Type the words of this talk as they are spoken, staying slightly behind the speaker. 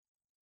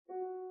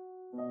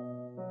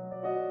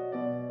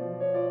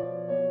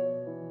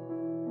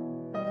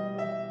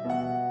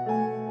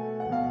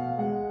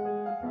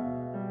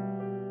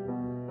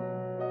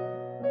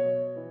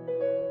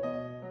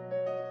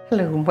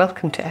Hello and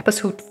welcome to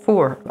episode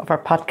 4 of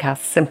our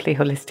podcast, Simply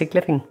Holistic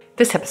Living.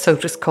 This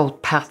episode is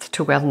called Path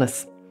to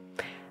Wellness.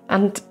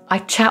 And I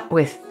chat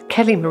with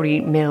Kelly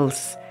Marie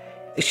Mills.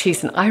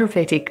 She's an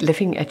Ayurvedic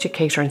living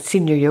educator and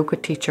senior yoga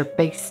teacher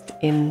based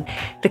in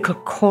the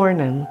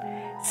Kilcornan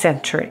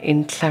Centre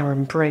in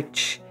Claren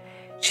Bridge.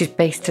 She's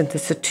based in the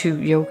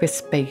Satu yoga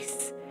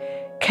space.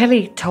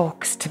 Kelly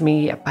talks to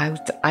me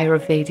about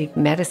Ayurvedic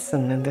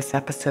medicine in this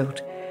episode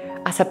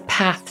as a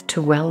path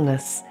to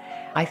wellness.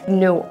 I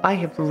know I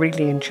have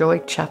really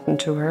enjoyed chatting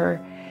to her.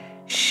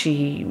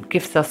 She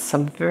gives us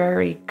some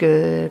very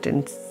good,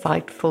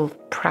 insightful,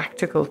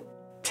 practical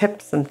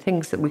tips and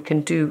things that we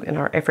can do in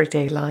our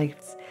everyday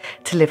lives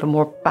to live a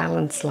more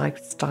balanced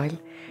lifestyle.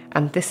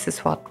 And this is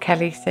what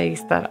Kelly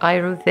says that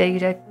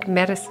Ayurvedic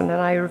medicine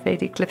and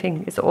Ayurvedic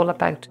living is all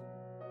about.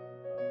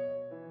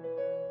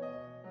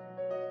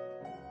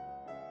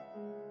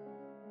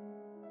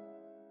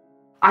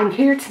 I'm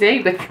here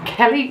today with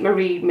Kelly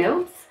Marie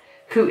Mills,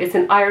 who is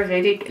an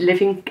Ayurvedic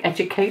living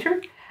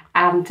educator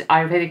and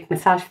Ayurvedic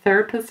massage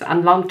therapist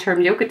and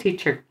long-term yoga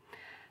teacher.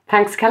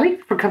 Thanks, Kelly,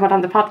 for coming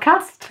on the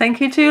podcast. Thank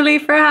you, Julie,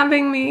 for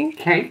having me.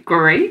 Okay,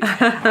 great.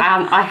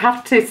 I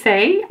have to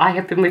say, I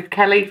have been with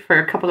Kelly for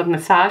a couple of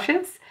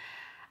massages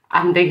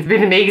and they've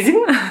been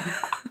amazing.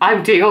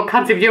 I'm doing all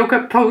kinds of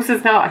yoga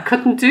poses now I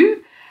couldn't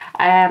do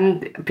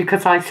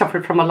because I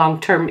suffered from a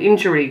long-term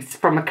injuries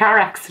from a car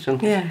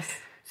accident. Yes.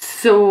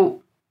 So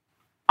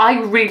I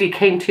really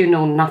came to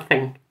know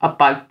nothing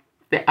about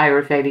the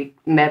Ayurvedic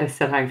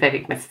medicine,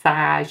 Ayurvedic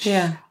massage,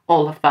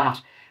 all of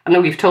that. I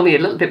know you've told me a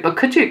little bit, but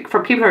could you,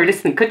 for people who are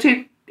listening, could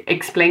you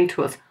explain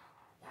to us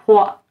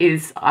what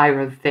is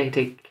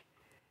Ayurvedic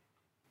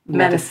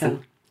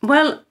medicine?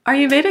 Well,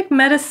 Ayurvedic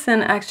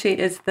medicine actually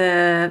is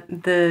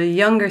the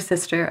younger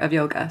sister of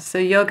yoga. So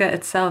yoga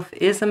itself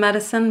is a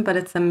medicine, but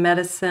it's a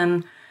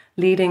medicine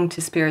leading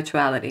to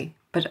spirituality.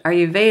 But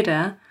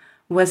Ayurveda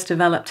was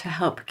developed to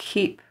help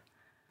keep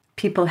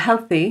people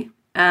healthy,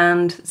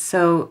 and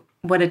so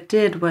what it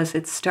did was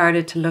it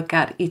started to look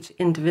at each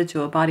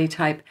individual body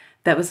type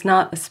that was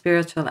not a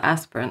spiritual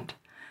aspirant.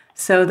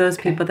 So those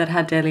people that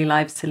had daily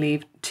lives to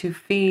lead to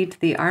feed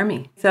the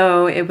army.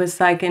 So it was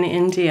like in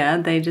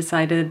India,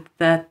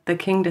 the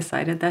king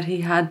decided that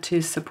he had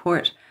to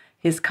support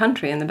his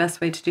country, and the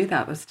best way to do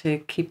that was to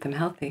keep them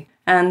healthy.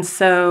 And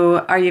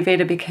so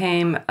Ayurveda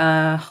became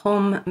a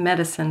home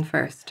medicine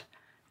first.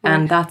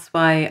 And that's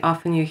why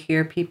often you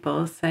hear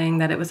people saying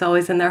that it was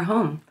always in their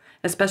home,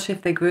 especially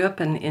if they grew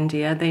up in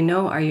India. They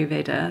know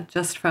Ayurveda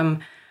just from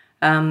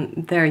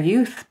their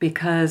youth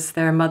because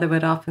their mother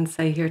would often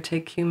say, here,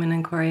 take cumin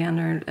and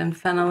coriander and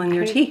fennel in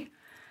your tea.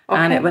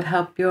 And it would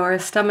help your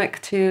stomach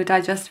to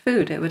digest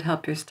food. It would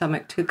help your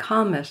stomach to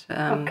calm it.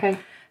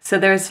 So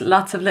there's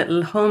lots of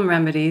little home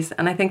remedies.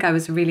 And I think I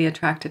was really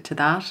attracted to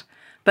that.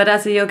 But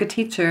as a yoga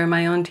teacher,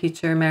 my own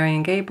teacher,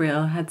 Marian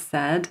Gabriel, had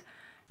said,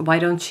 why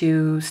don't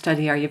you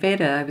study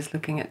Ayurveda? I was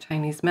looking at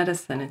Chinese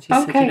medicine and she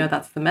said,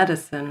 that's the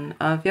medicine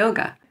of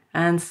yoga.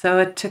 And so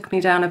it took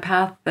me down a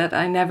path that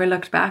I never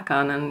looked back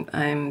on, and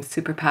I'm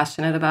super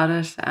passionate about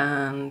it.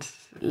 And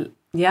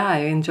I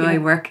enjoy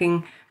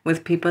working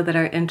with people that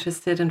are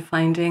interested in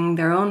finding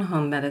their own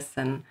home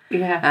medicine.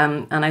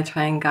 And I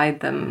try and guide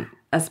them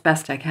as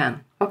best I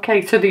can.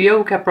 Okay, so the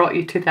yoga brought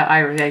you to the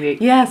Ayurvedic.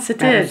 Yes, it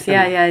did.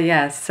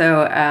 Yeah.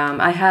 So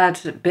I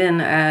had been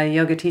a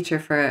yoga teacher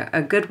for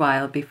a good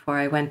while before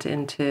I went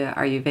into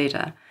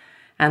Ayurveda.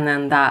 And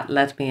then that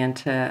led me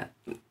into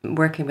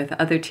working with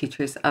other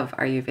teachers of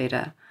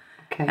Ayurveda.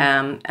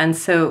 And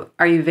so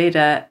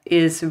Ayurveda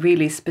is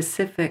really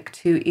specific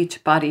to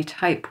each body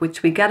type,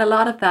 which we get a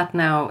lot of that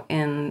now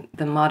in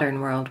the modern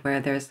world where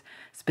there's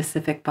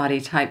specific body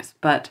types.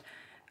 But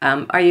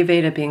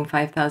Ayurveda being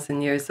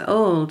 5,000 years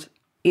old,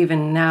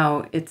 even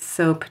now, it's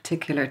so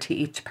particular to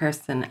each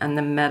person and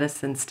the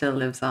medicine still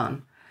lives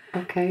on.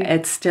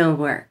 It still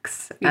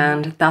works.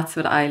 And that's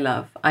what I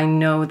love. I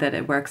know that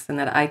it works and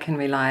that I can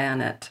rely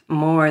on it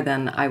more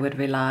than I would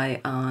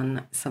rely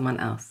on someone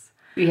else.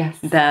 Yes.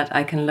 That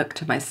I can look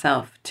to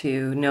myself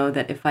to know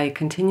that if I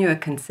continue a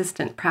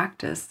consistent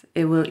practice,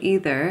 it will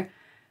either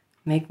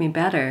make me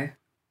better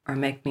or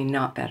make me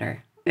not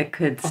better. It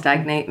could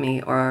stagnate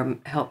me or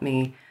help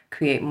me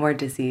create more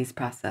disease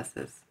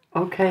processes.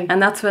 And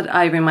that's what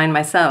I remind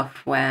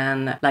myself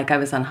when, like, I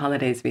was on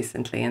holidays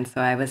recently, and so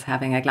I was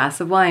having a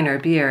glass of wine or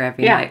beer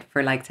every night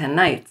for like 10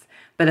 nights.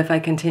 But if I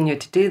continue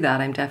to do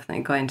that, I'm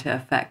definitely going to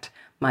affect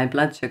my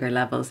blood sugar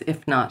levels,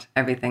 if not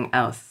everything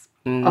else.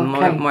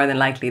 More than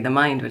likely, the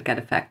mind would get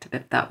affected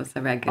if that was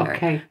a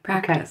regular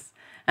practice.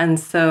 And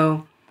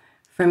so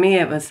for me,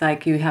 it was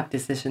like you have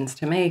decisions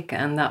to make.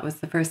 And that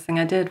was the first thing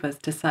I did, was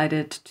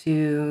decided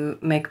to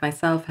make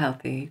myself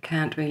healthy. You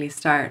can't really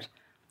start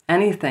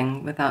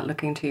anything without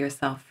looking to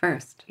yourself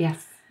first.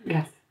 Yes.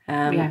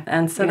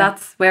 And so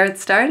that's where it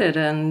started.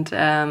 And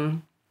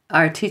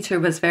our teacher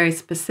was very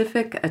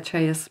specific,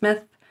 Atreya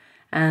Smith,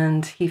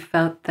 and he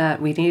felt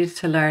that we needed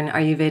to learn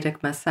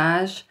Ayurvedic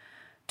massage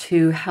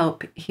to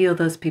help heal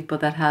those people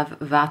that have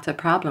vata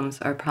problems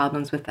or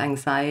problems with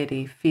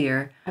anxiety,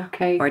 fear,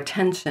 or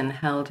tension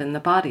held in the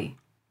body.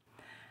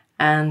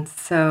 And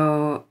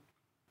so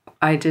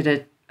I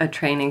did a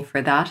training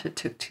for that. It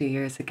took 2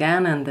 years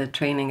again, and the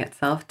training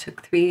itself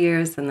took 3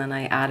 years, and then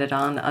I added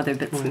on other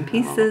bits and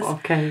pieces.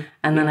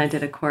 And then I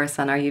did a course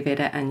on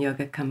Ayurveda and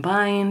yoga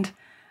combined.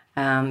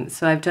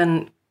 So I've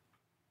done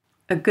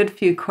a good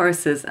few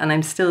courses, and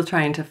I'm still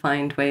trying to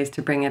find ways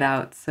to bring it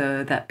out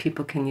so that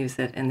people can use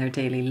it in their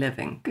daily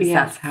living, because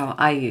that's how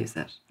I use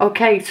it.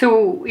 Okay,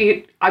 so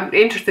I'm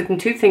interested in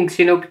two things,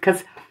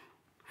 because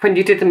when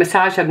you did the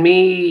massage on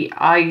me,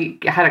 I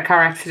had a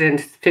car accident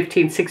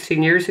 15,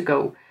 16 years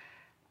ago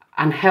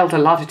and held a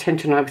lot of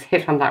tension. I was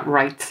hit on that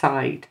right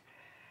side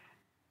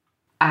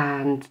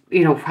and,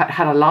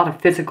 had a lot of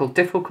physical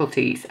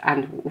difficulties.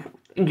 And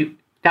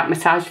that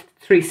massage,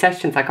 3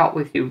 sessions I got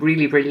with you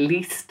really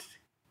released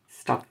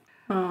stuff.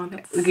 Oh,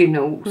 that's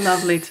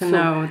lovely to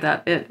know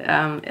that it,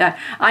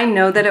 I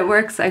know that it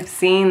works. I've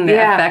seen the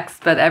effects,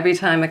 but every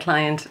time a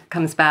client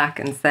comes back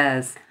and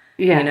says,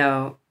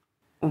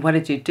 what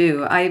did you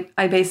do?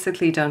 I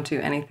basically don't do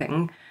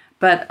anything.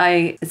 But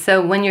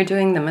so when you're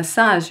doing the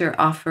massage, you're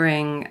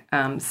offering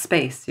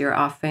space. You're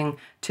offering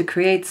to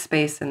create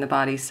space in the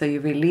body. So you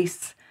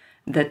release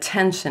the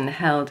tension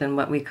held in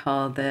what we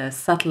call the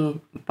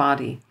subtle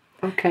body.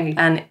 Okay.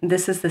 And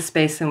this is the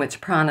space in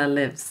which prana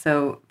lives.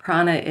 So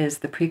prana is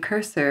the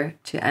precursor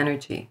to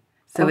energy.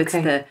 So it's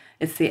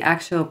the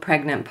actual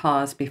pregnant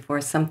pause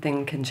before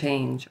something can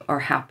change or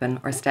happen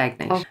or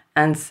stagnate. Oh.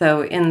 And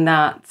so in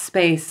that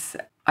space,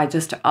 I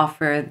just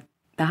offer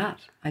that.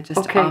 I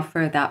just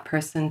offer that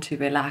person to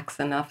relax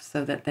enough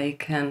so that they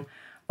can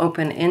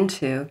open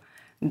into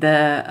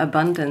the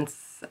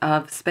abundance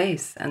of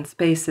space. And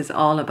space is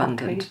all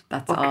abundant.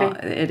 That's all.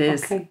 It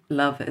is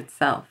love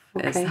itself.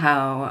 Is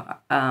how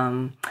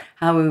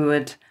we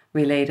would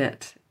relate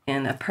it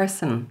in a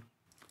person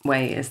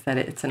way, is that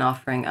it's an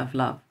offering of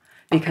love.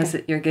 Because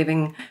you're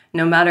giving,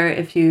 no matter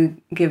if you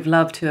give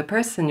love to a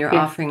person, you're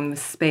offering them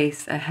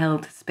space, a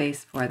held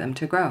space for them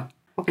to grow.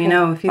 Okay.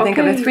 If you think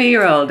of a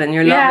 3-year-old and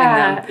you're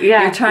loving them,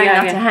 you're trying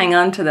not to hang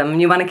on to them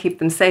and you want to keep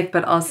them safe,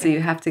 but also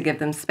you have to give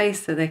them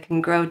space so they can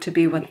grow to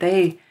be what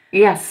they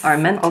are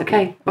meant to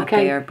be, what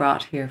they are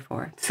brought here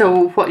for.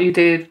 So what you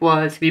did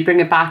was, if you bring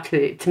it back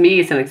to me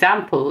as an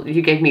example,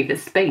 you gave me the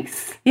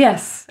space.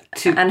 Yes,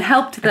 and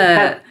helped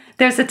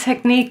there's a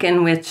technique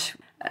in which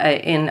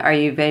in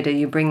Ayurveda,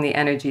 you bring the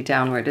energy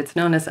downward. It's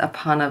known as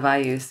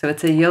Apanavayu. So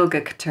it's a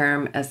yogic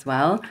term as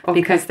well,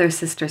 because they're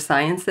sister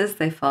sciences.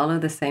 They follow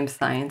the same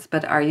science,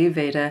 but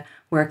Ayurveda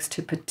works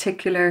to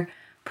particular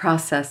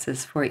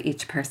processes for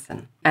each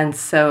person. And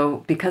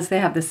so because they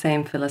have the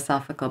same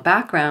philosophical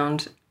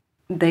background,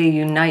 they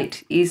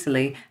unite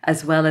easily,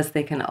 as well as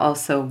they can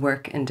also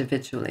work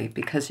individually,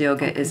 because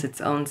yoga is its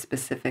own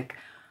specific,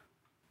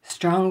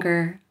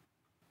 stronger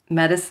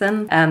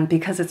medicine,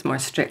 because it's more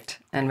strict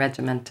and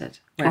regimented.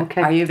 Where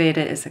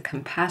Ayurveda is a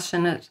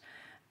compassionate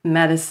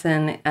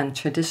medicine and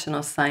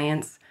traditional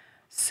science.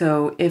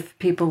 So if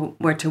people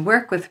were to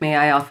work with me,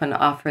 I often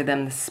offer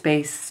them the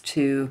space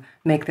to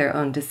make their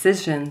own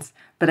decisions.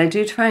 But I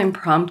do try and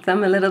prompt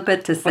them a little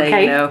bit to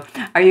say,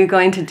 are you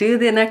going to do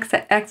the next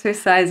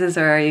exercises,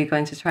 or are you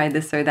going to try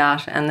this or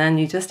that? And then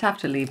you just have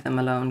to leave them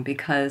alone,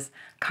 because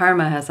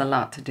karma has a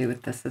lot to do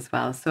with this as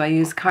well. So I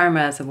use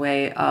karma as a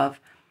way of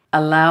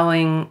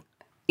allowing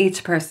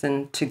each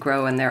person to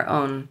grow in their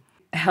own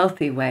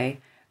healthy way,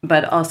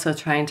 but also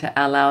trying to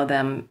allow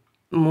them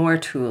more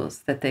tools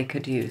that they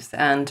could use.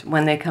 And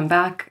when they come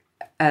back,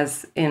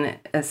 as in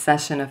a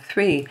session of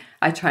 3,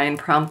 I try and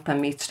prompt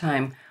them each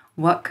time,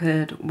 what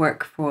could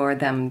work for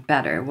them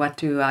better? What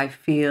do I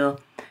feel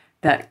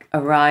that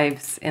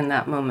arrives in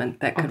that moment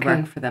that could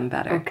work for them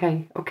better?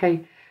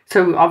 Okay.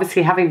 So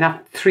obviously having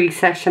that 3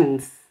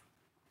 sessions.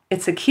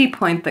 It's a key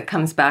point that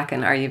comes back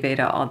in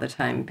Ayurveda all the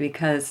time,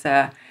 because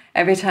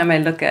every time I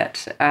look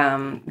at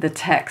the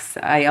text,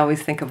 I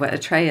always think of what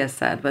Atreya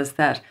said, was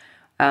that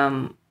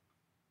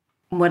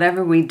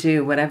whatever we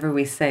do, whatever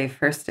we say,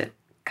 first it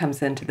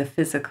comes into the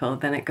physical,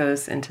 then it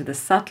goes into the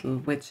subtle,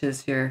 which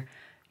is your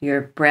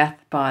breath,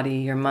 body,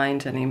 your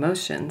mind, and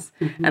emotions.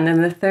 Mm-hmm. And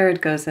then the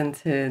third goes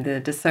into the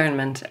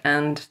discernment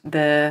and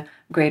the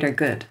greater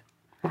good.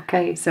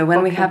 So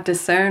when we have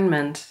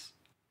discernment,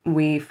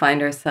 we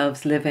find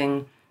ourselves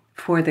living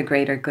for the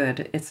greater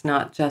good. It's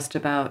not just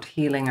about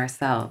healing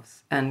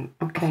ourselves and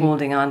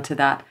holding on to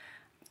that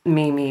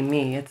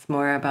me. It's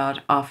more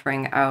about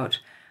offering out,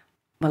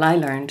 well, I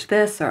learned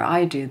this, or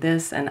I do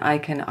this, and I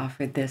can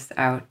offer this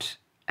out.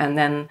 And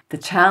then the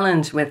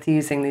challenge with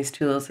using these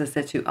tools is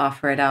that you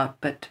offer it out,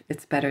 but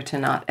it's better to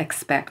not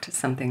expect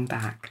something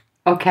back.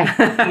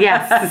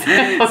 Yes.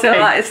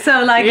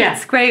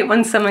 It's great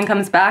when someone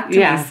comes back to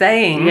me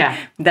saying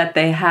that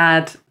they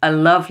had a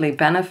lovely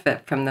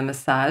benefit from the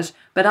massage,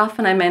 but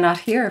often I may not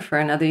hear for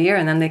another year,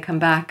 and then they come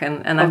back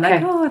and I'm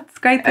like, oh, it's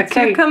great that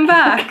you come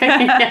back.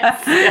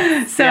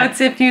 It's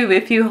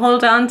if you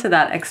hold on to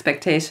that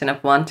expectation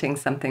of wanting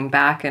something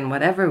back in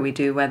whatever we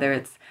do, whether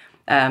it's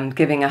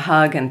giving a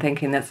hug and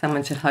thinking that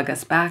someone should hug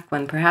us back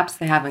when perhaps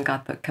they haven't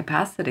got the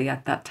capacity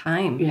at that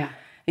time. Yeah.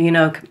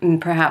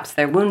 Perhaps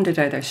they're wounded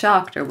or they're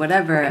shocked or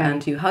whatever,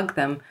 and you hug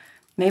them.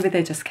 Maybe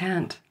they just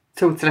can't.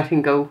 So it's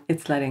letting go.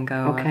 It's letting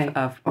go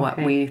of what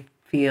we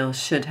feel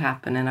should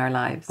happen in our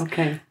lives.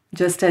 Okay.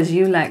 Just as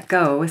you let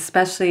go,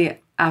 especially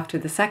after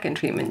the second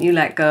treatment, you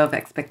let go of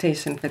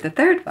expectation for the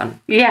third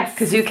one. Yes.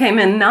 Because you came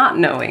in not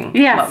knowing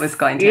what was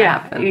going to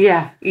happen.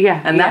 Yeah.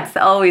 And that's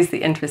always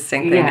the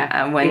interesting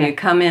thing when you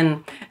come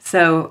in.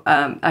 So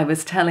I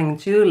was telling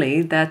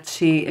Julie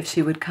that if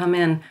she would come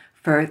in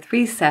for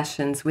 3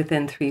 sessions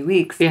within 3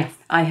 weeks,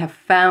 I have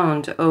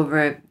found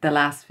over the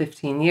last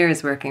 15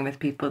 years working with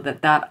people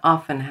that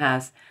often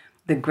has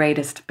the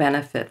greatest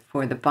benefit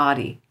for the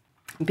body.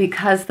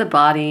 Because the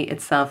body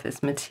itself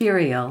is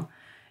material,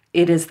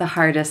 it is the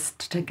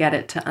hardest to get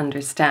it to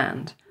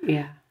understand.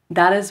 Yeah.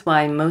 That is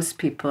why most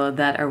people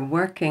that are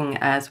working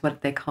as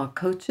what they call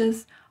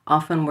coaches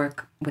often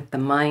work with the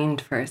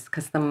mind first,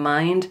 because the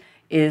mind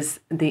is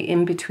the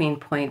in-between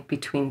point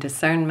between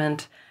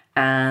discernment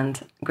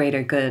and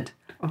greater good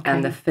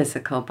and the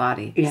physical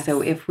body. Yes.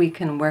 So if we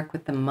can work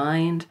with the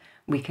mind,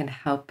 we can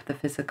help the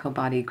physical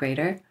body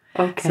greater.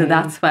 Okay. So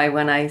that's why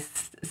when I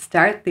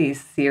start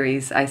these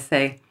series, I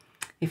say,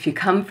 if you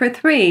come for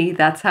 3,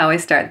 that's how I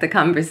start the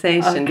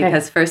conversation.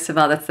 Because first of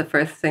all, that's the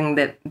first thing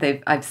that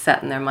I've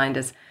set in their mind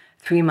is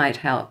 3 might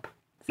help.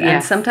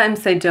 And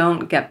sometimes they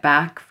don't get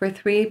back for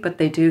 3, but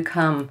they do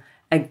come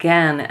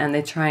again, and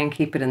they try and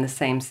keep it in the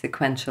same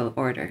sequential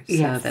order.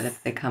 So that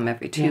if they come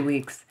every 2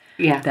 weeks,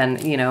 then,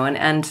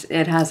 and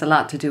it has a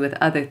lot to do with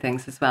other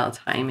things as well,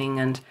 timing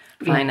and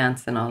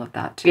finance and all of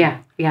that too.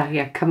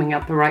 Yeah. Coming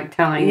at the right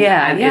time.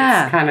 Yeah.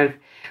 It's kind of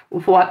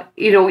what,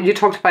 you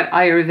talked about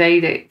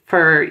Ayurvedic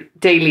for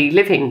daily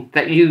living,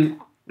 that you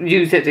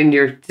use it in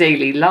your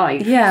daily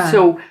life. Yeah.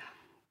 So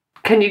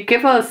can you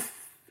give us,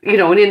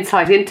 an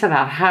insight into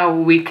that, how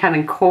we can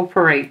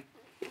incorporate?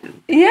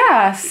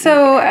 Yeah.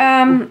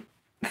 So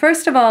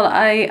first of all,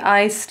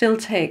 I still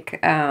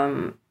take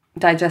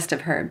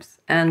digestive herbs,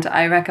 and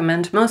I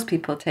recommend most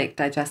people take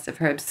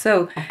digestive herbs.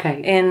 So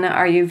in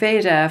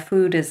Ayurveda,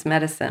 food is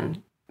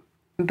medicine.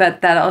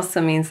 But that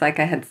also means, like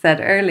I had said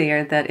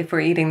earlier, that if we're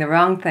eating the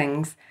wrong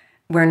things,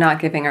 we're not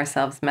giving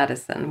ourselves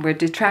medicine. We're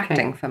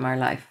detracting from our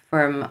life,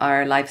 from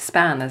our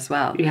lifespan as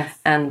well,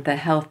 and the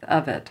health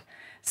of it.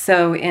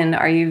 So in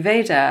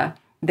Ayurveda,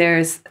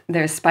 there's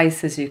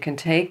spices you can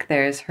take,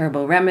 there's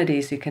herbal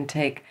remedies you can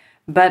take,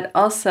 but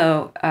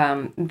also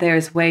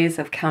there's ways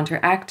of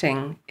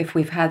counteracting if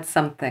we've had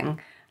something.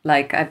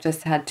 Like I've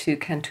just had 2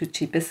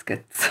 Cantucci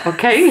biscuits.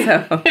 Okay.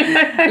 So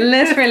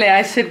literally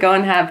I should go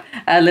and have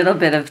a little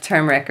bit of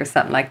turmeric or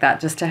something like that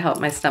just to help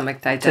my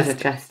stomach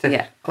digest it.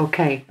 Yeah.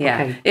 Okay.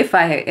 Yeah. Okay. If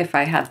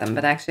I had them,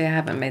 but actually I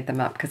haven't made them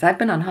up because I've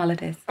been on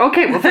holidays.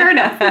 Okay, well fair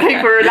enough. Okay,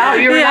 you're allowed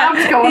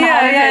to go on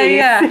holidays.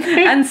 Yeah.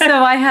 And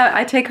so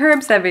I take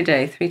herbs every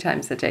day, 3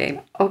 times a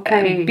day.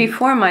 Okay.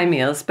 Before my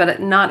meals,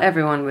 but not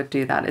everyone would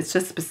do that. It's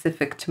just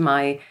specific to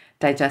my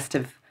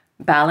digestive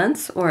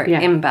balance or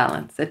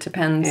imbalance. It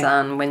depends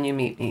on when you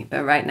meet me.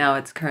 But right now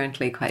it's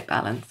currently quite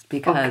balanced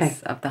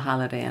because of the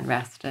holiday and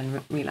rest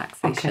and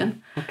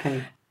relaxation.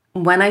 Okay.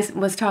 When I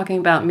was talking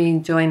about me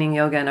joining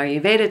yoga and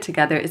Ayurveda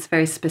together, it's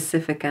very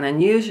specific and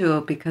unusual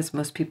because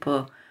most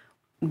people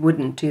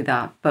wouldn't do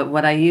that. But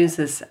what I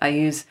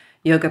use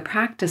yoga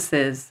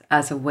practices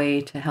as a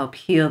way to help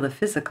heal the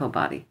physical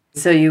body.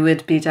 So you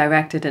would be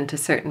directed into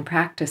certain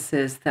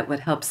practices that would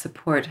help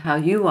support how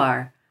you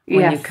are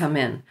when you come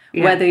in.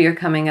 Whether you're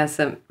coming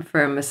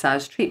for a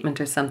massage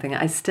treatment or something,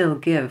 I still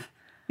give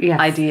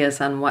ideas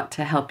on what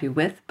to help you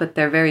with, but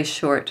they're very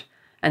short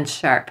and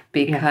sharp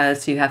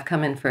because you have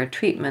come in for a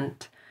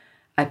treatment.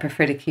 I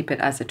prefer to keep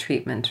it as a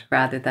treatment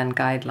rather than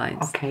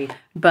guidelines. Okay.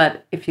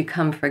 But if you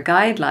come for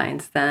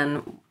guidelines,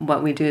 then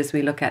what we do is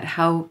we look at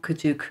how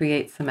could you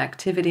create some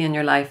activity in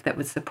your life that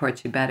would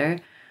support you better.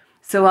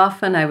 So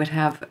often I would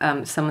have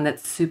someone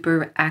that's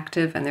super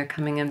active and they're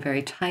coming in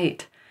very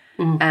tight.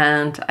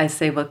 And I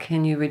say, well,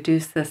 can you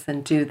reduce this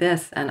and do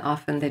this? And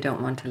often they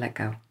don't want to let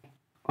go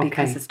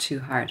because it's too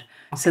hard.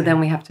 So then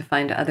we have to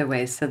find other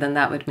ways. So then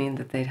that would mean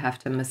that they'd have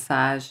to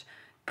massage,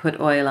 put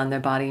oil on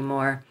their body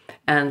more,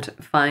 and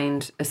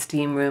find a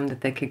steam room that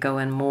they could go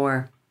in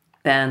more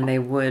than they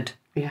would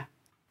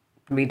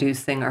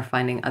reducing or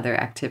finding other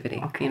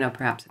activity.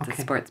 Perhaps it's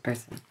a sports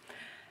person.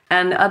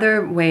 And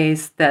other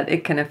ways that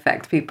it can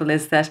affect people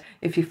is that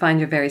if you find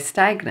you're very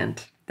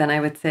stagnant, then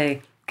I would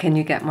say, can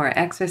you get more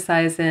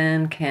exercise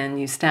in? Can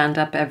you stand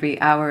up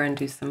every hour and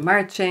do some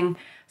marching?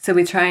 So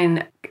we try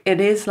and, it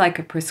is like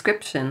a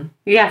prescription.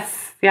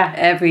 Yes, yeah.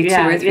 Every 2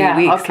 or 3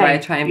 weeks where I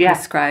try and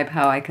prescribe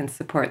how I can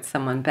support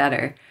someone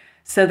better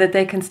so that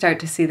they can start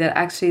to see that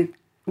actually,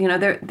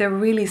 they're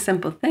really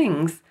simple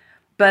things,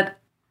 but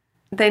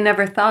they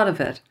never thought of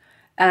it.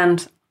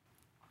 And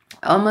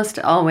almost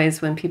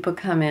always when people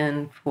come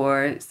in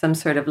for some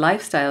sort of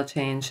lifestyle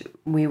change,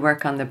 we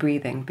work on the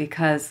breathing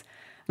because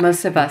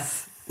most of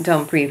us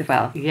don't breathe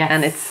well. Yes.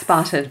 And it's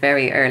spotted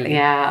very early.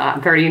 Yeah,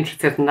 I'm very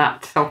interested in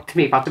that. Talk to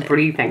me about the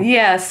breathing.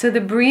 Yeah, so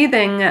the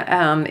breathing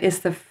is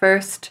the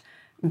first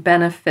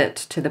benefit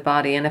to the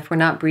body. And if we're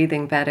not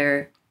breathing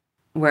better,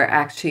 we're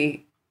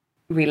actually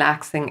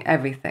relaxing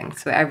everything.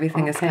 So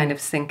everything is kind of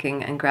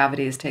sinking and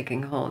gravity is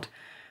taking hold.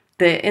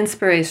 The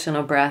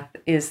inspirational breath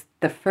is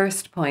the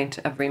first point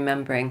of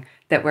remembering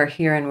that we're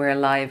here and we're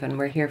alive and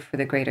we're here for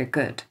the greater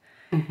good.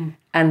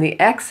 And the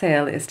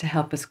exhale is to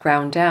help us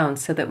ground down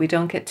so that we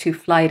don't get too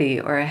flighty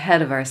or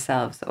ahead of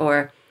ourselves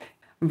or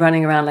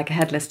running around like a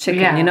headless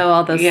chicken. Yeah. You know,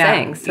 all those Yeah.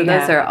 things. So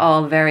those are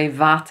all very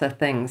vata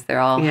things. They're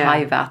all Yeah.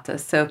 high vata.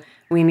 So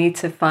we need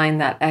to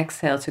find that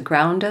exhale to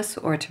ground us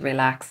or to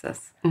relax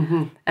us.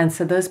 And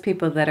so those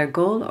people that are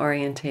goal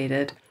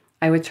orientated,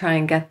 I would try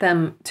and get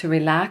them to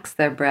relax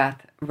their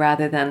breath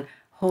rather than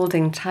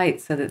holding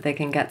tight so that they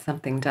can get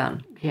something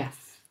done.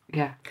 Yes.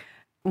 Yeah.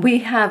 We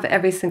have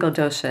every single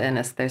dosha in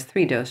us. There's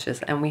 3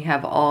 doshas, and we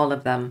have all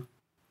of them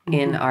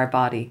in our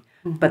body.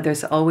 But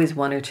there's always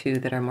 1 or 2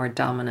 that are more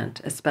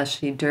dominant,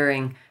 especially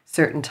during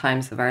certain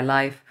times of our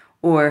life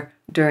or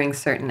during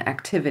certain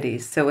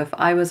activities. So if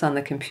I was on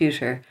the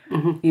computer,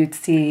 you'd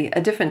see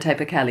a different type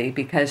of Kelly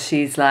because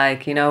she's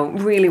like, you know,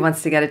 really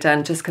wants to get it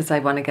done just because I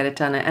want to get it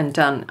done and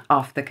done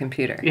off the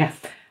computer. Yes.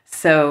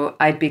 So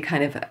I'd be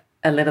kind of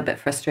a little bit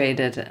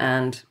frustrated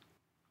and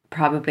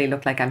probably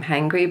look like I'm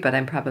hangry, but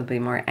I'm probably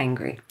more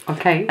angry.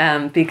 Okay.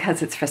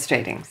 Because it's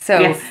frustrating.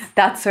 So Yes.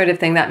 that sort of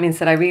thing, that means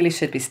that I really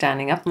should be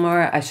standing up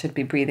more. I should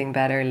be breathing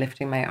better,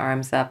 lifting my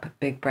arms up,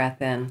 big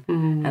breath in,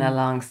 and a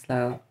long,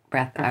 slow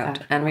breath out.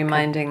 And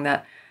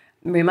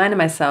reminding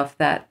myself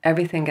that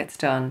everything gets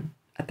done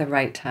at the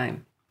right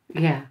time.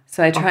 Yeah.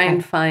 So I try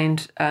and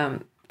find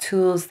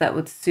tools that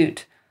would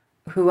suit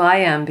who I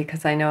am,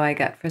 because I know I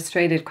get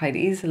frustrated quite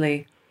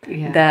easily,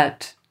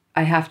 that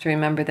I have to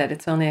remember that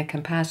it's only a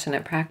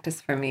compassionate practice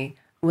for me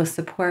will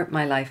support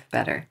my life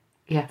better.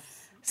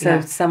 Yes. So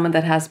someone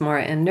that has more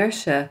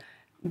inertia,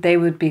 they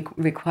would be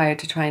required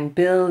to try and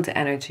build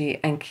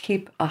energy and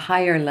keep a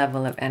higher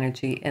level of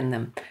energy in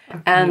them.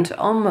 And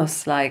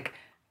almost like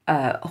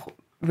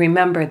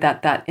remember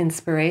that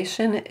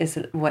inspiration is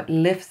what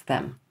lifts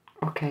them.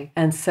 Okay.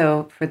 And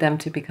so for them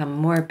to become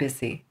more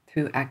busy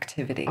through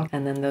activity.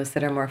 And then those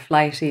that are more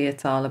flighty,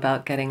 it's all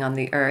about getting on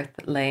the earth,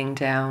 laying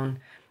down.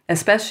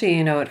 Especially,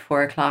 you know, at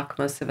 4 o'clock,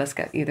 most of us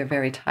get either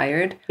very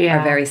tired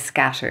or very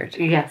scattered.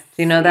 Yes.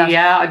 Do you know that?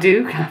 Yeah, I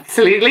do.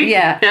 Absolutely.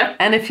 Yeah.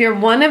 And if you're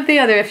one of the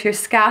other, if you're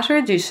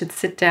scattered, you should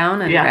sit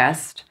down and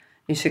rest.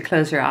 You should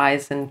close your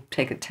eyes and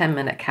take a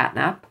 10-minute cat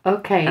nap.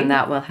 Okay. And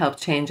that will help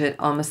change it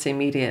almost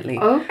immediately.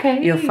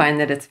 Okay. You'll find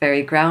that it's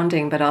very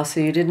grounding, but also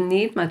you didn't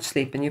need much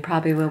sleep and you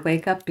probably will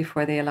wake up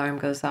before the alarm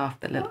goes off,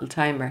 the little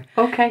timer.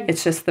 Okay.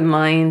 It's just the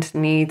mind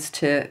needs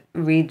to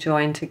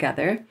rejoin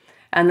together.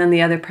 And then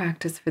the other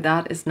practice for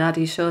that is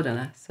Nadi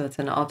Shodhana. So it's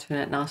an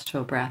alternate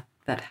nostril breath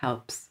that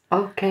helps.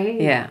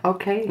 Okay. Yeah.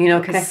 Okay. You know,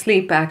 because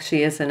sleep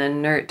actually is an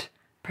inert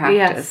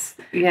practice.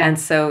 Yes. Yeah. And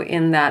so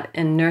in that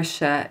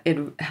inertia, it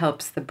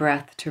helps the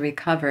breath to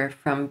recover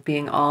from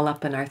being all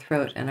up in our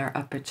throat and our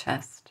upper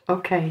chest.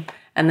 Okay.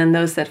 And then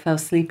those that feel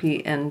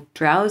sleepy and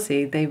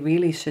drowsy, they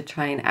really should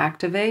try and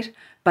activate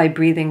by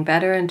breathing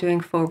better and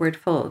doing forward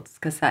folds,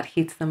 because that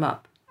heats them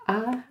up.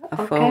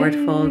 A forward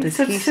fold is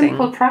heating.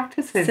 Simple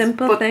practices.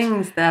 Simple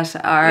things that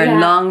are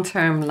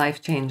long-term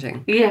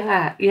life-changing.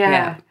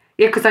 Yeah,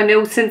 because I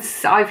know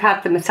since I've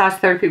had the massage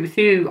therapy with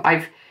you,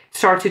 I've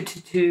started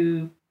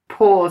to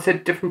pause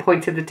at different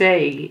points of the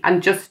day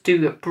and just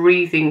do a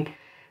breathing.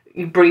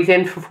 You breathe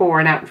in for 4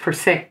 and out for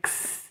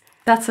 6.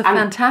 That's a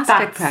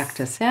fantastic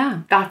practice,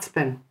 yeah. That's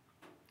been,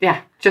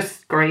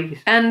 just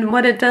great. And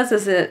what it does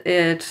is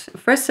it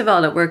first of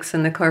all, it works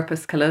in the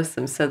corpus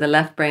callosum, so the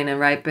left brain and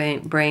right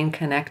brain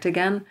connect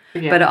again.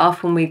 Yeah. But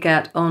often we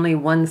get only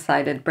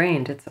one-sided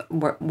brain. It's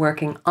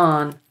working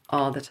on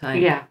all the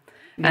time. Yeah.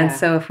 And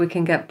so if we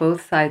can get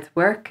both sides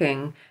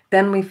working,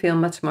 then we feel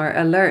much more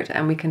alert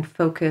and we can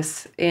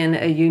focus in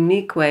a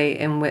unique way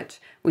in which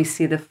we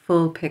see the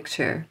full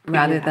picture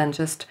rather than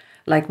just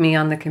like me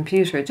on the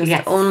computer,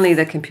 just only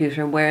the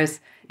computer, whereas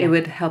it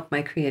would help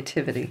my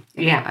creativity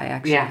if I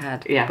actually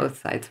had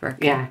both sides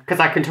working. Yeah, because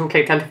I can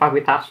totally identify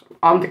with that.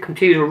 On the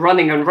computer,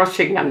 running and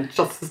rushing and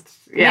just...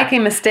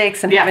 making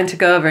mistakes and having to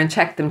go over and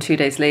check them 2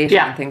 days later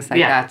and things like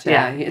that.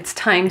 Yeah. It's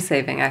time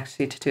saving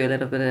actually to do a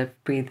little bit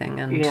of breathing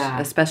and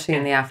especially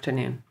in the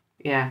afternoon.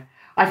 Yeah.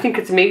 I think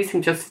it's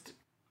amazing just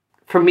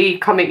for me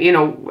coming, you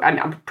know,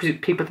 and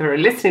people that are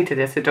listening to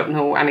this who don't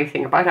know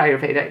anything about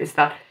Ayurveda, is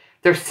that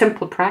they're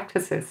simple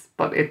practices,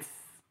 but it's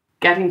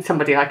getting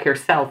somebody like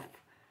yourself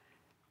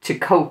to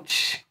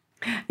coach.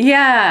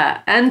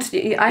 Yeah, and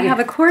I have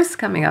a course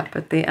coming up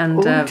at the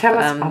end of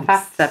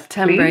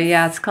September. Please.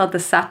 Yeah, it's called The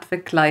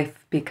Sattvic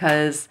Life,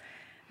 because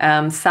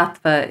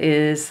sattva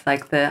is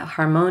like the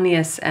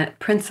harmonious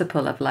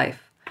principle of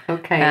life.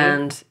 Okay.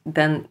 And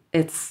then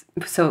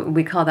so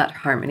we call that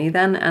harmony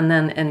then, and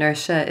then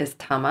inertia is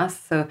tamas.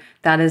 So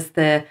that is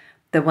the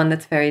one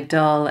that's very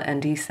dull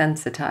and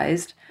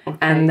desensitized.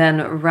 And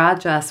then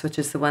Rajas, which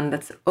is the one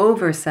that's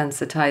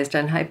oversensitized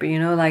and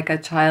hyper, like a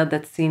child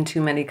that's seen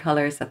too many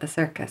colors at the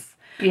circus.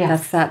 Yes.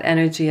 That's that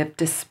energy of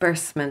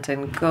disbursement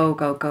and go,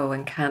 go, go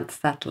and can't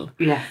settle.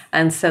 Yes.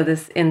 And so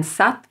this in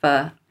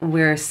Sattva,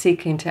 we're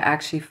seeking to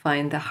actually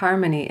find the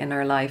harmony in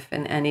our life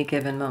in any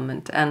given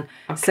moment. And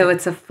so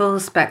it's a full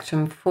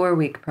spectrum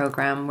 4-week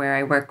program where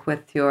I work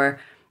with your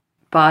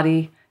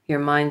body, your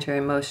mind, your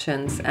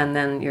emotions, and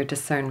then your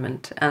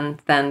discernment.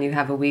 And then you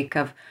have a week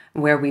of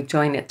where we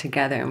join it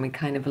together and we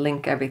kind of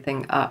link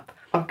everything up.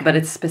 But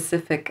it's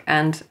specific.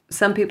 And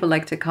some people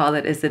like to call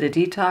it, is it a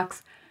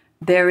detox?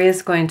 There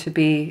is going to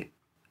be,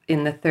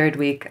 in the 3rd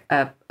week,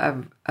 a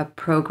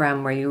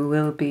program where you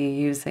will be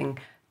using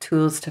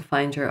tools to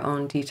find your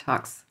own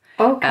detox.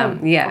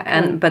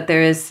 But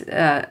there is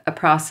a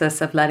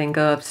process of letting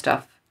go of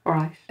stuff.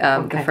 Right.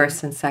 The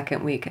 1st and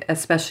 2nd week,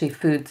 especially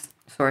food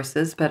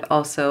sources, but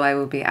also I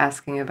will be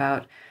asking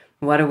about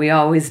what are we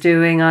always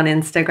doing on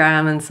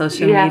Instagram and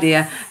social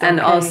media. And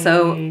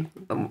also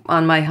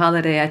on my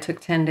holiday, I took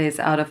 10 days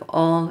out of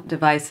all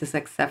devices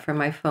except for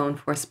my phone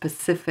for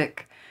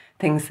specific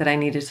things that I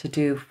needed to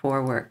do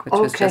for work, which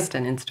was just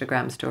an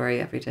Instagram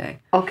story every day.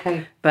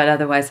 But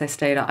otherwise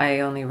I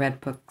only read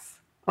books.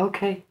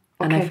 And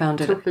I found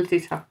it total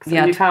detox. Yeah,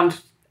 and you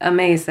found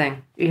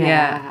amazing.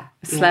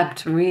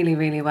 Slept really,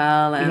 really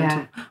well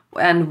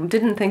and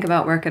didn't think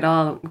about work at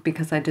all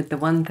because I did the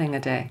one thing a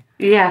day.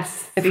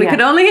 Yes. If we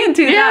could only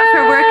do that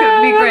for work, it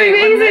would be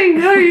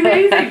great.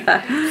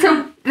 Amazing.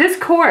 So this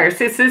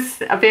course, is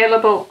this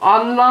available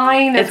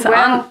online as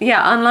well?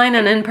 Online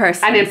and in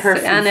person.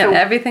 And so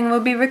everything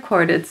will be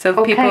recorded.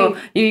 So people,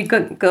 you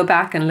go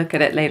back and look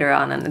at it later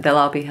on and they'll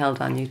all be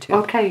held on YouTube.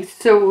 Okay.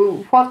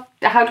 So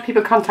how do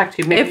people contact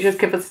you? Maybe just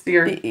give us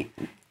your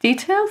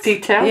details.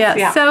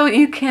 Yeah. So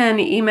you can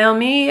email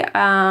me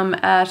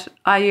at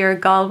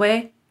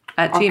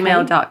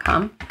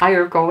ayurgalway@gmail.com.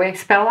 Ayurgalway,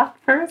 spell that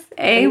first.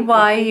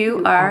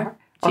 AYURGALWAY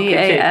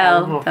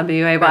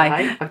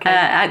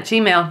at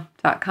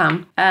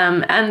gmail.com.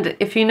 And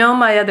if you know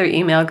my other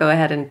email, go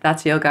ahead and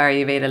that's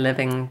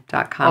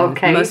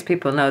yogaayurvedaliving.com. Most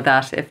people know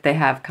that if they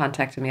have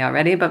contacted me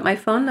already. But my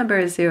phone number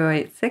is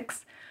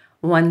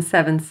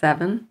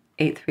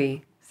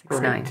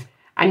 086-177-8369.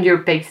 And you're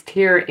based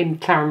here in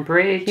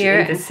Clarenbridge,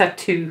 in the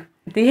Setu.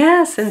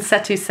 Yes, in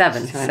Setu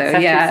 7.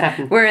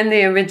 So we're in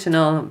the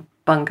original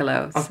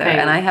bungalow. So,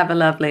 and I have a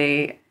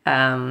lovely,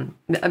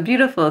 a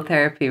beautiful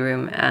therapy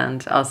room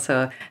and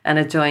also an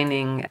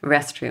adjoining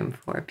restroom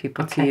for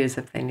people to use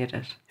if they need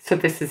it. So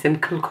this is in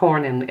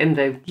Kilcornan, in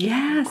the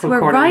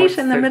we're right woods,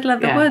 in the middle of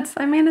the woods.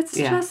 I mean, it's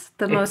just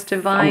the most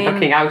divine. I'm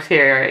looking out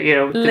here,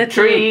 the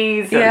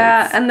trees.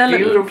 And the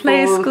little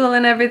play school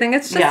and everything.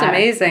 It's just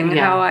amazing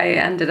how I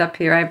ended up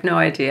here. I have no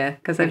idea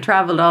because I've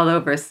traveled all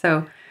over.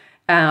 So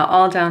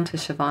all down to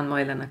Siobhan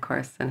Moylan, of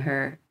course, and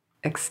her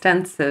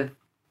extensive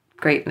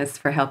greatness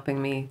for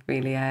helping me.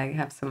 Really, I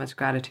have so much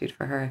gratitude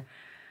for her.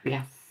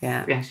 Yes.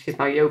 Yeah, she's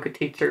my yoga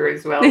teacher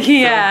as well. Kelly,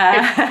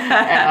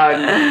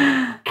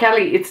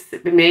 it's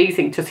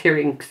amazing just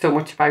hearing so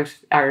much about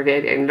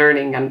Ayurveda and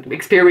learning and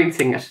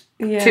experiencing it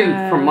too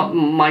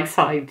from my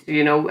side.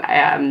 The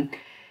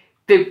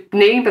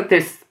name of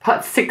this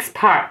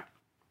 6-part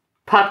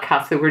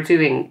podcast that we're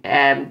doing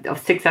of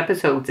 6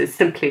 episodes is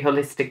Simply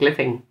Holistic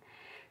Living.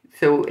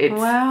 So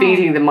it's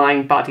feeding the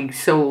mind, body,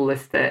 soul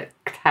is the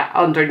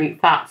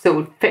underneath that. So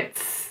it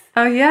fits.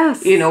 Oh,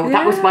 yes.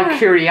 That was my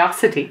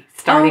curiosity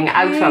starting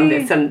out on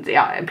this. And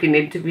I've been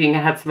interviewing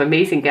and had some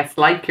amazing guests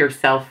like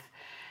yourself.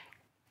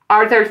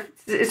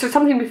 Is there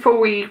something before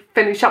we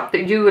finish up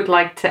that you would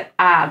like to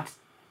add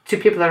to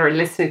people that are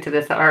listening to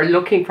this that are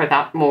looking for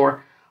that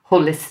more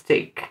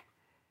holistic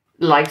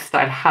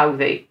lifestyle, how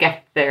they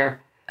get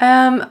there?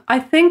 I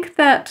think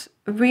that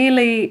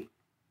really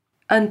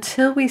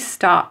until we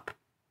stop,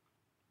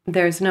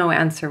 there's no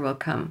answer will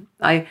come.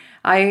 I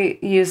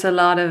use a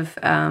lot of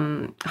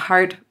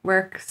heart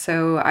work,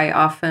 so I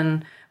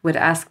often would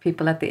ask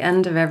people at the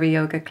end of every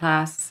yoga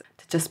class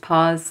to just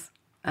pause,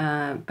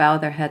 bow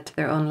their head to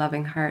their own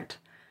loving heart,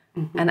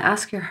 and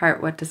ask your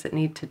heart, what does it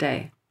need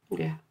today?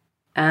 Yeah.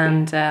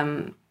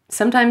 And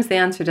sometimes the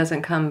answer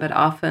doesn't come, but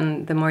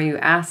often the more you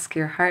ask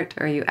your heart,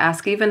 or you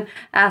ask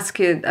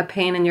a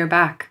pain in your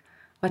back,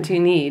 what do you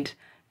need?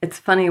 It's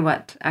funny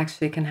what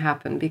actually can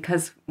happen,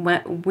 because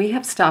when we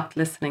have stopped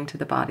listening to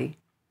the body.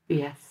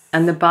 Yes.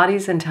 And the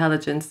body's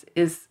intelligence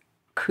is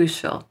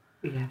crucial.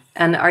 Yes.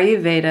 And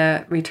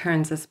Ayurveda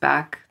returns us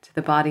back to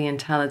the body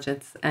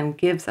intelligence and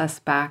gives us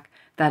back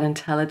that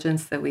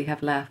intelligence that we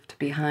have left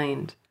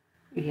behind.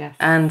 Yes.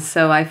 And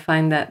so I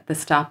find that the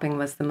stopping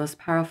was the most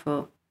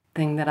powerful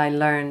thing that I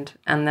learned.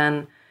 And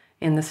then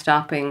in the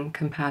stopping,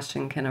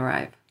 compassion can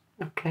arrive.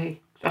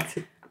 Okay. That's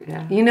it.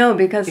 Yeah.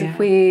 Because if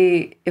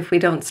we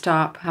don't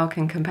stop, how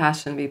can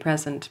compassion be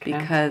present?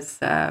 Because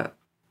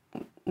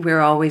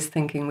we're always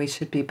thinking we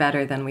should be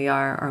better than we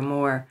are, or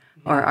more,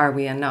 or are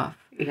we enough?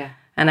 Yeah.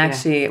 And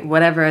actually,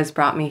 whatever has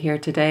brought me here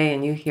today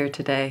and you here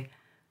today,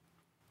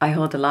 I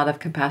hold a lot of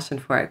compassion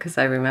for it, because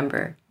I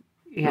remember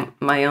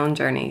my own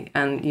journey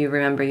and you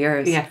remember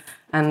yours. Yes.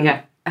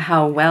 And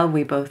how well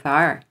we both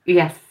are.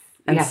 Yes.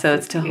 And yes, so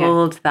it's to yeah,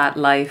 hold that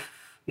life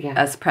yeah,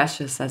 as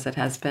precious as it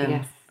has been.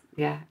 yes,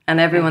 yeah, And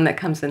everyone that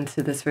comes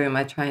into this room,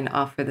 I try and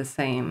offer the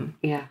same,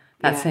 yeah,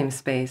 that yeah, same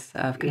space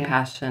of yeah,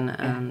 compassion yeah,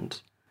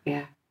 and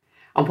yeah.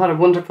 And what a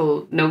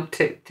wonderful note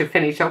to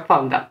finish up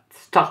on, that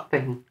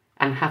stopping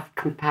and have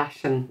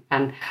compassion.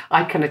 And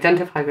I can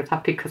identify with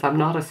that because I'm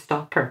not a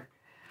stopper.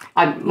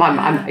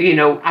 I'm you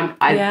know,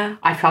 Yeah.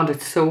 I found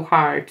it so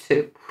hard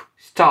to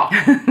stop,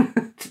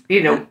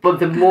 you know, but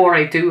the more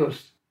I do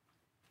it,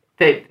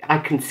 that I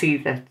can see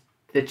that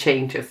the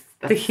changes,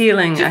 the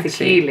healing, just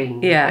actually. the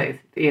healing, Yeah.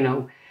 you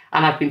know,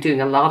 and I've been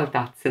doing a lot of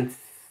that since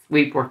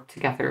we've worked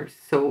together.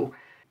 So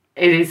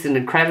it is an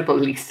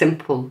incredibly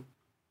simple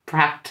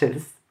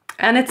practice,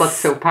 And it's but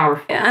so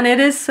powerful. And it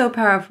is so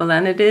powerful.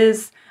 And it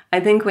is, I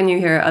think when you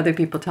hear other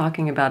people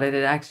talking about it,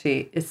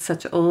 it's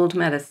such old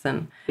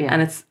medicine. Yeah.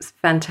 And it's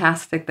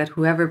fantastic that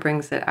whoever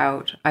brings it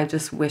out, I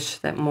just wish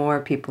that more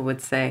people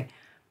would say,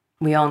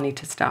 we all need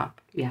to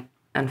stop. Yeah.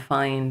 And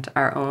find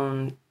our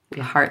own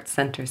heart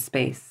center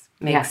space,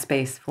 make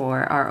space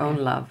for our own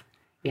love.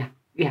 Yeah,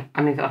 yeah.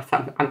 I mean,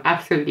 I'm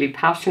absolutely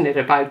passionate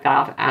about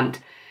that, and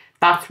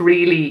that's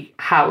really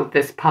how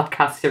this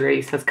podcast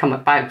series has come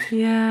about.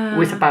 Yeah, It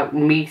was about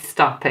me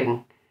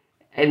stopping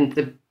in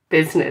the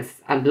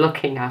business and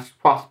looking at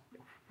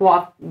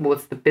what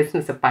was the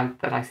business about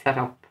that I set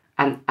up,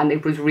 and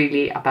it was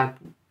really about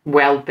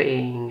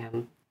well-being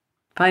and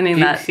finding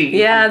that. beauty.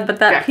 Yeah, but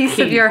that piece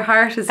of your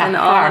heart is in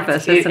all of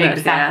it, isn't it?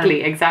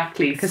 Exactly.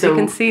 Because you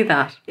can see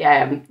that.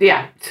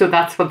 Yeah, so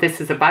that's what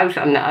this is about,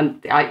 and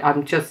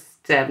I'm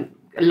just a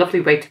lovely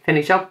way to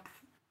finish up.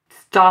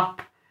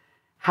 Stop,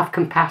 have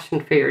compassion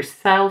for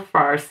yourself, for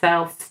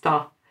ourselves.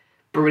 Stop,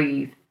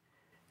 breathe,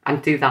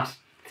 and do that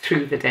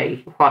through the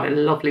day. What a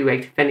lovely way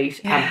to finish.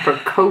 Yeah. And for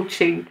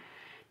coaching,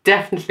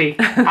 definitely,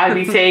 I'll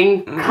be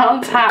saying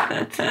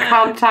contact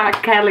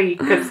Kelly,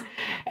 because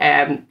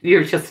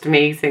you're just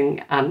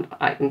amazing, and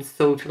I'm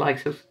so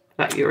delighted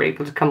that you're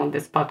able to come on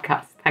this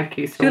podcast. Thank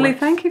you so much. Julie,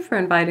 thank you for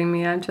inviting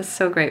me. I'm just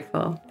so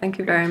grateful. Thank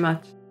you very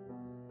much.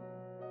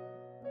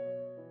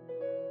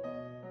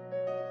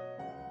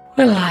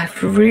 Well,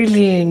 I've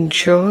really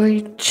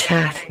enjoyed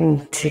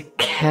chatting to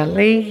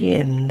Kelly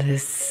in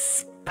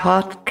this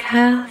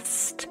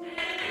podcast,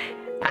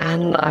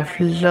 and I've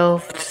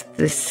loved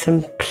the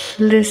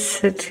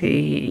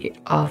simplicity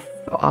of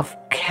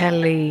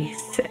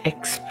Kelly's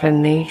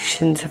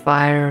explanations of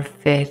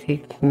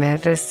Ayurvedic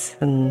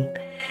medicine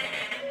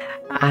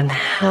and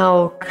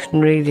how it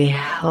can really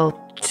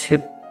help to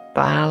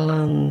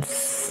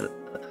balance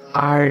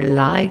our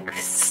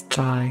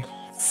lifestyles.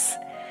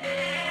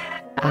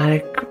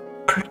 I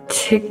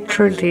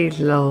particularly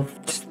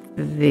loved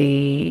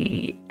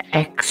the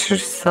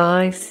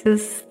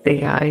exercises,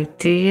 the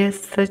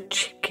ideas that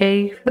she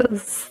gave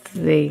us,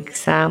 the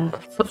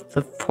examples of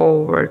the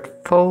forward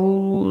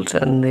fold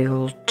and the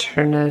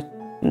alternate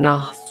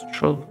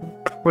nostril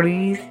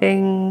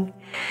breathing.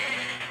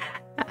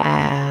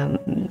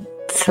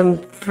 Some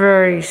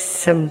very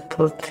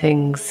simple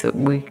things that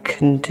we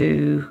can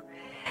do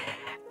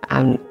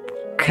and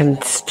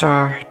can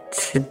start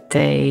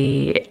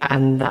today,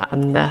 and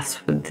that's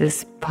what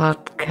this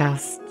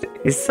podcast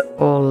is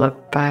all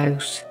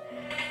about.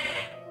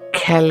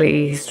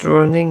 Kelly's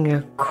running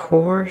a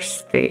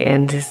course the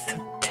end of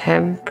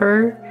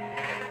September,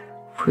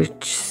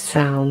 which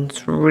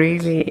sounds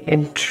really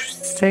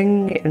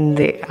interesting in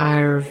the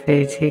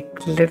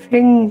Ayurvedic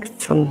living,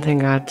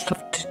 something I'd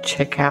love to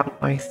check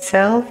out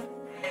myself.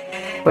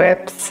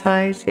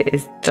 Website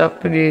is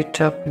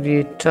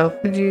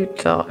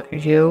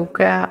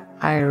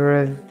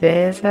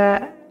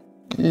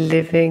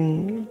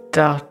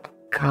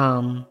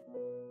www.yogaayurvedaliving.com.